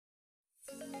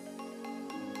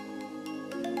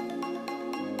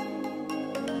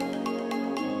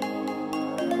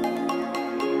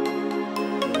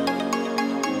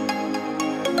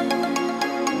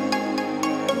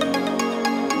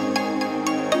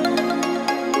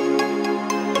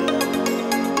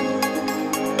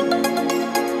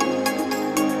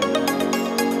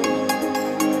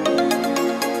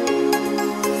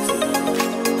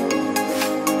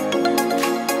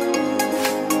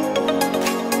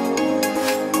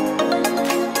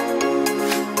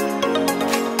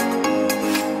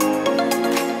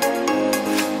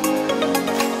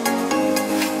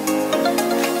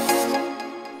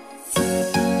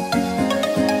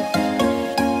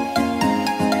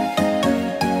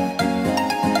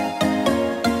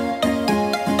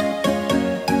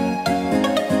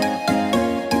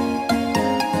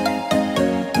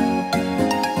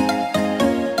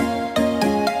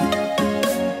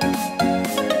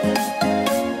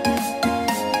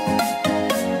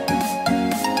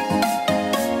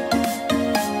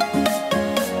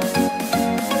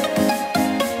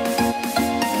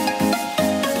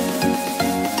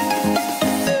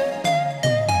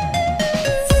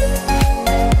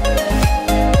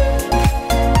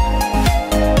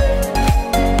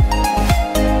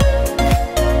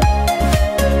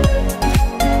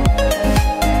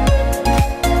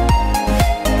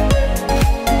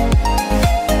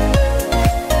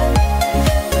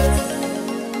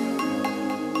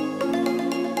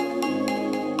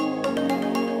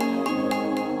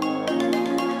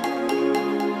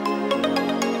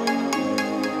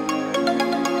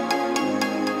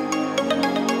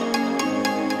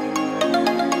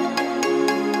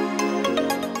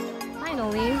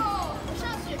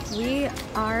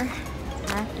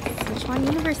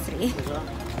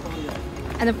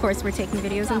And of course, we're taking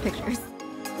videos and pictures.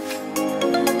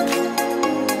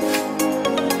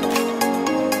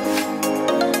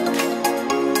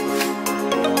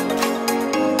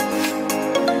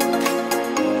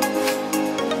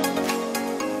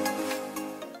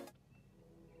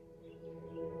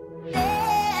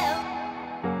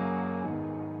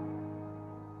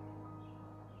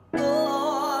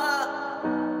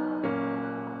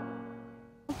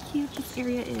 This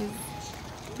area is.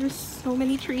 There's so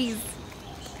many trees.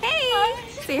 Hey! Hi.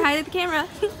 Say hi to the camera.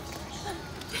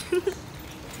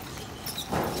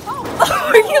 Oh,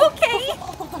 are you okay?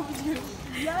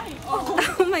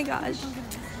 Oh my gosh.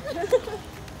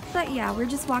 But yeah, we're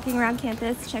just walking around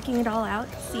campus, checking it all out,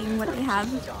 seeing what they have,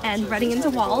 and running into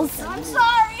walls. I'm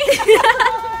sorry!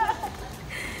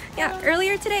 Yeah,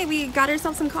 earlier today we got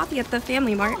ourselves some coffee at the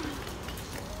Family Mart,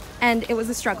 and it was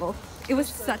a struggle. It was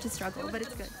such a struggle, but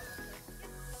it's good.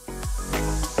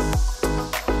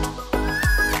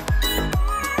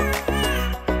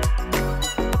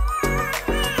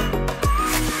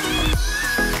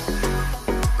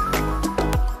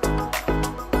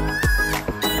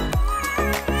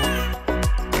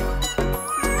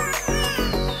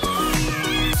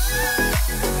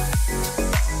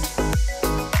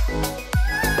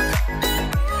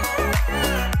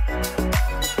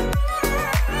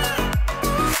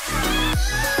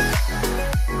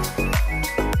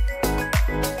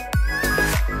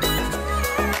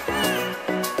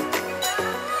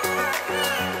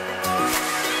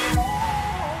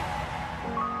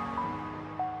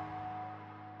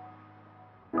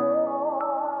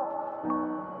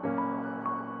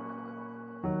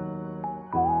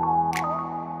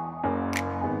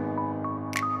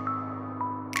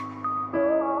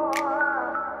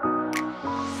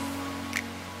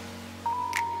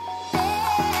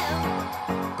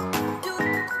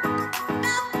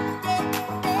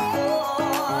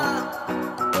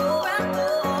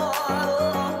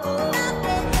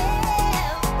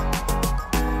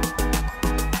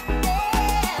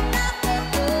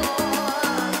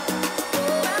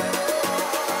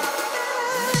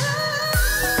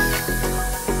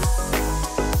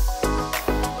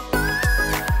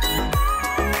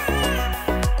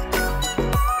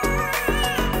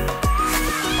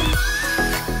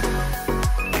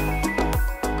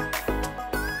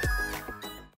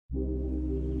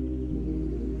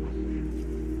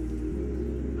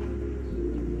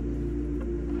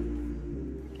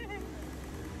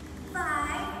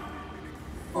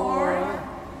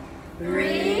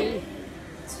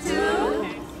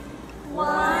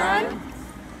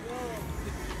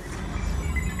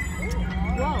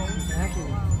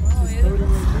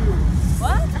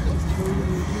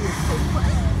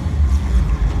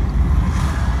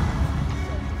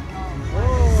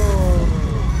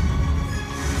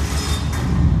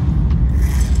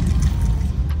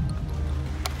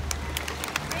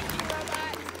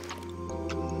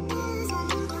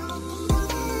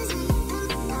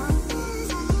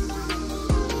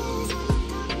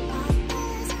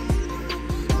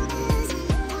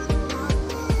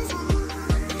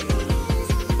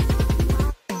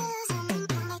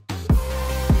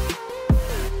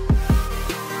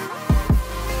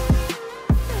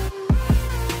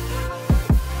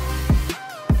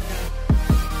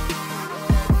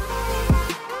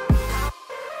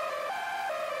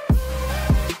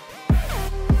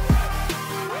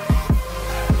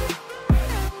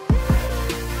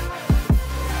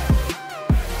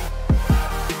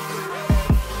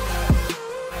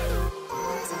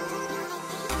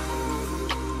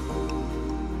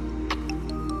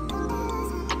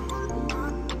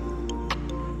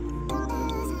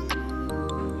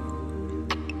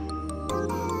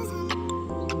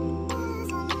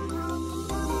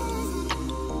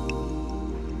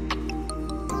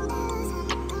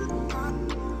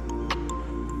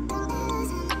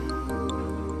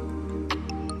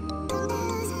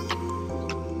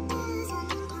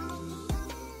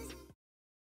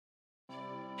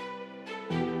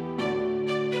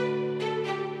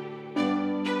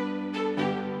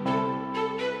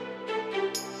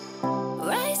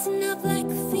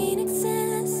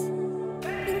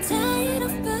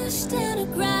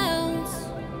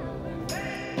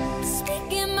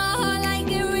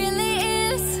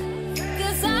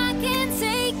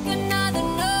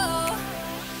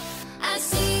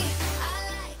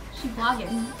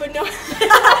 vlogging. But no,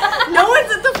 no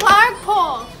one's at the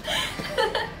flagpole.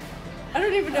 I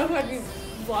don't even know who I'd be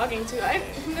vlogging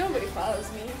to. Nobody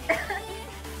follows me.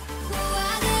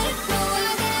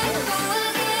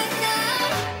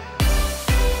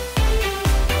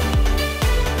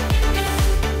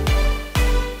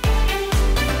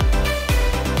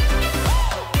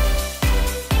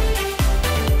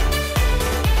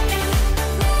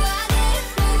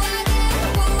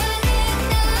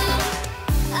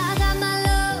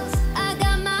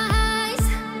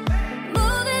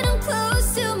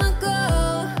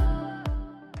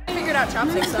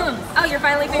 chopsticks though. Oh, you're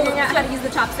finally figuring out how to use the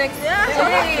chopsticks? Yeah.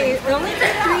 Hey, it only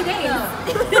took 3 days.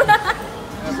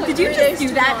 Did you just do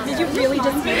that? Did you really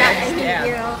just do that? I hate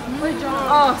you.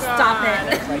 Oh, stop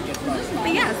it.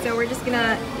 But yeah, so we're just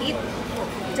gonna eat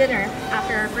dinner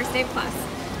after our first day of class.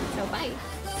 So bye.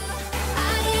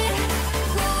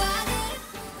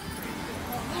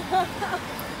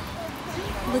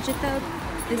 Legit though,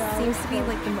 this seems to be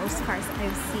like the most cars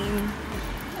I've seen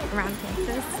around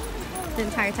campus the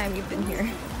entire time we've been here.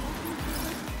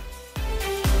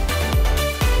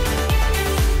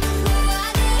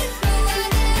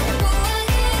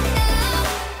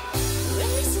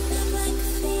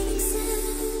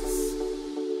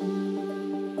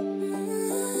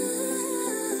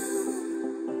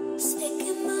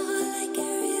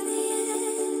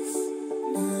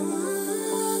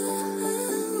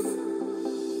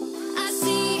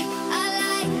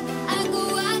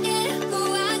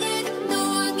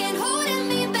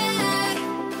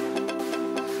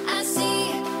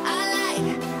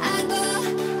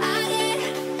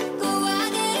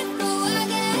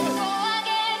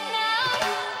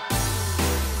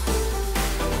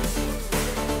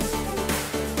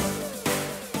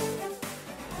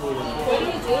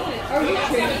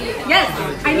 Yes,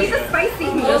 I need the spicy.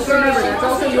 Just remember, that's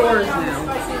also yours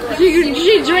now.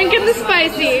 She drinking the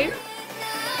spicy.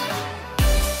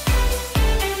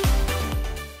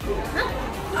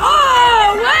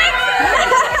 Oh, what?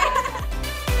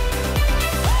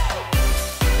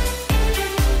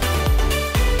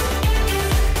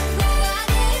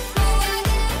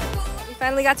 We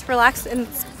finally got to relax and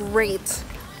it's great.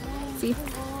 See,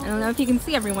 I don't know if you can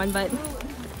see everyone, but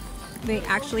they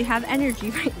actually have energy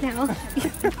right now.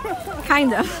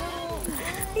 Kind of.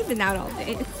 We've been out all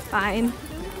day, it's fine.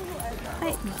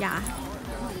 But yeah,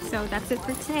 so that's it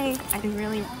for today. I didn't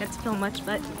really get to film much,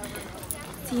 but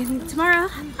see you tomorrow.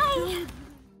 Bye!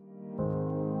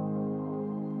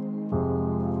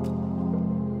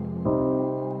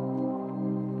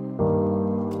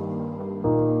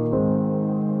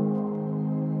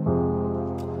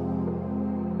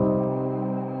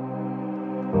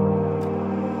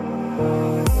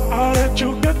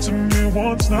 You get to me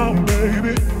once now,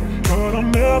 baby, but I'll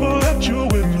never let you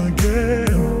in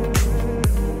again.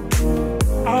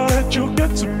 I'll let you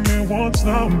get to me once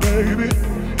now, baby,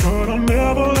 but I'll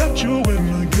never let you in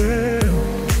again.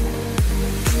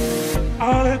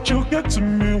 I'll let you get to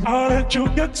me, I'll let you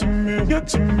get to me, get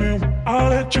to me. I'll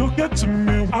let you get to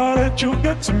me, I'll let you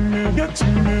get to me, get to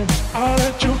me. I'll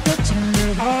let you get to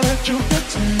me, I'll let you get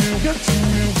to me, get to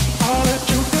me. I'll let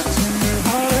you get to me,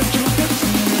 I'll let you get to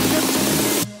me.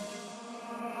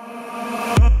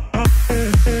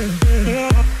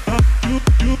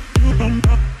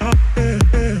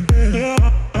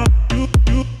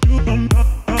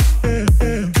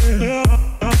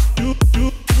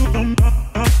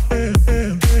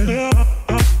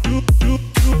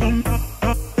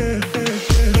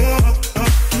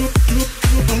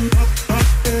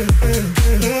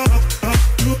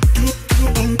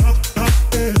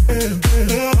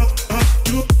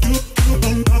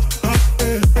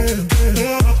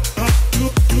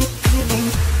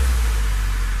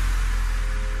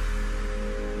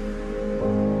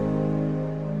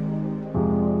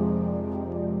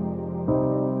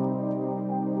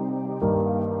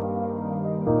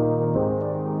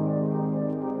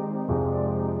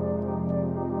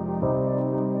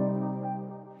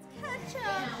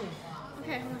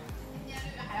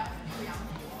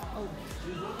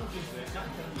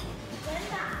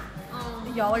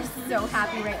 Y'all are so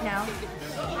happy right now.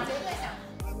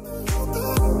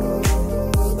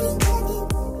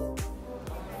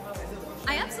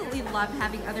 I absolutely love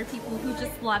having other people who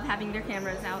just love having their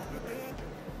cameras out.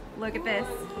 Look at this.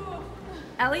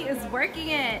 Ellie is working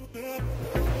it.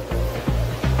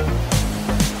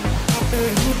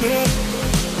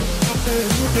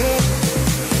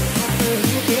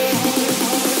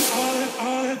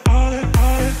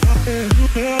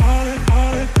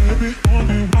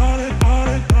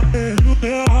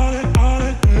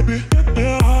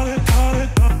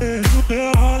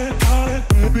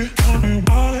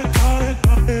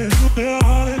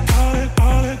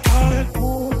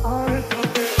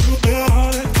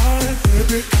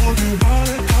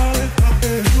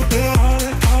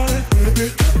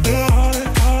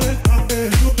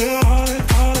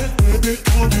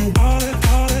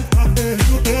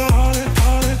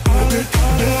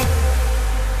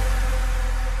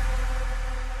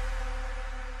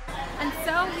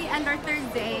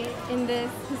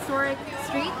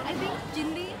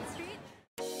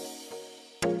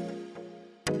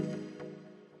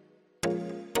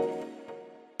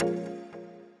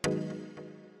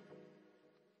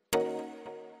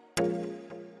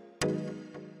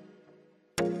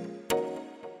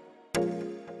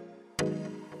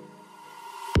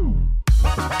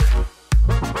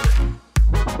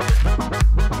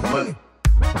 Money.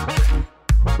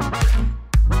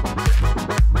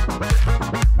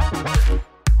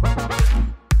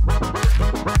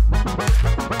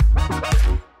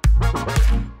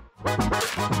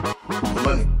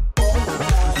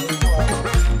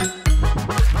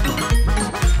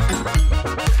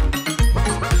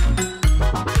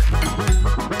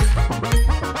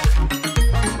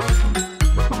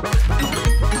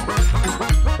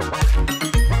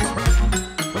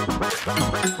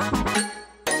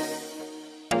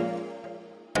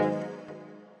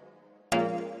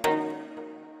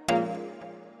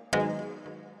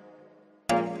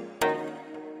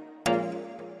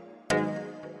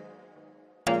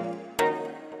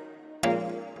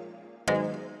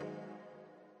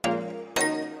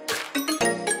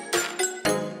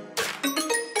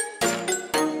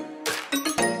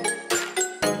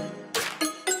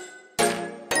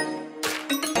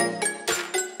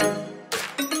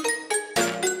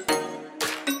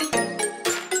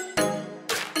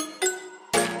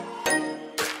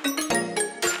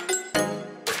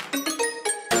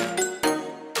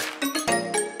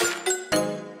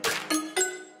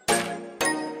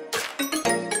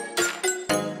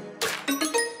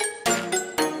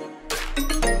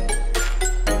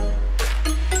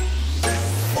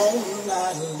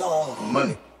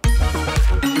 Money. Money.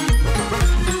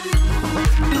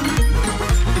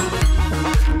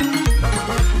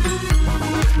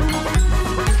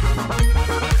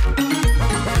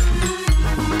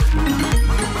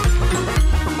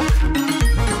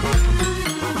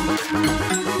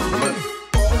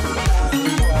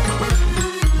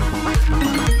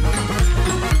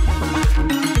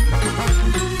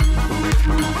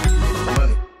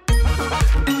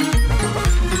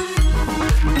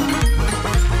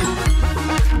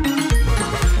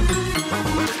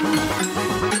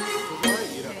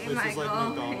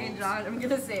 Hey John, I'm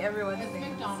gonna say everyone's name.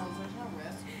 McDonald's, there's no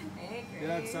risk. Hey, Grace.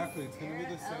 Yeah, exactly. It's gonna be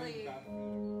the same.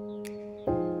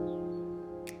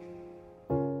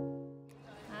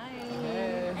 Hi.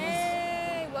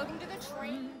 Hey, welcome to the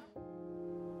train.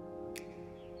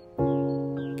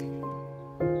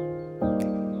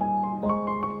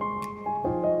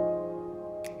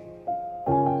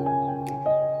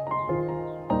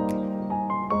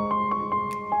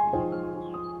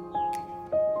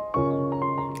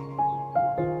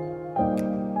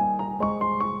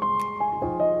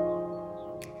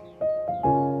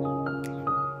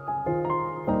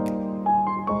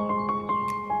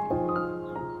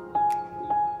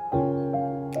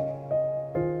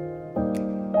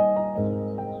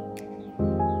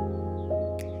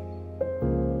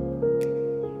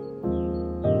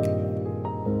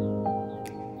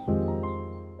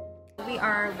 We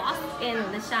are lost in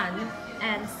Lishan,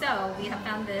 and so we have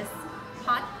found this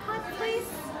hot pot place,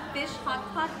 fish hot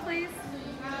pot place.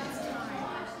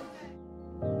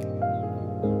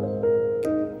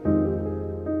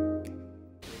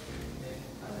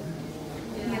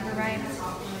 We have arrived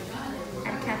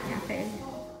at Cat Cafe.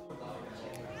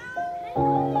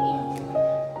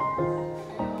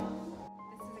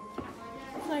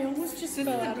 I almost just This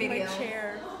fell is a out of my video.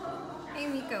 chair. Hey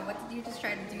Mika, what did you just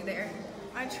try to do there?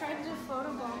 I tried to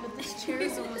photobomb, but this chair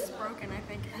is almost broken, I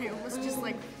think. I almost just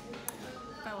like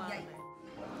fell out of it.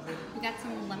 We got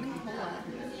some lemon cola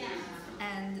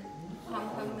and Hong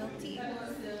Kong milk tea.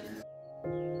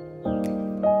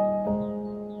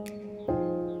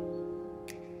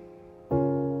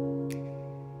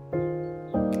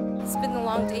 It's been a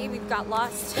long day. We've got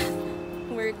lost.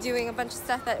 We're doing a bunch of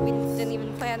stuff that we didn't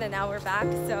even plan, and now we're back.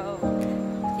 So,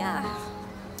 yeah.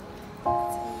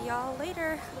 See y'all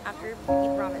later after we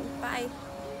eat ramen. Bye.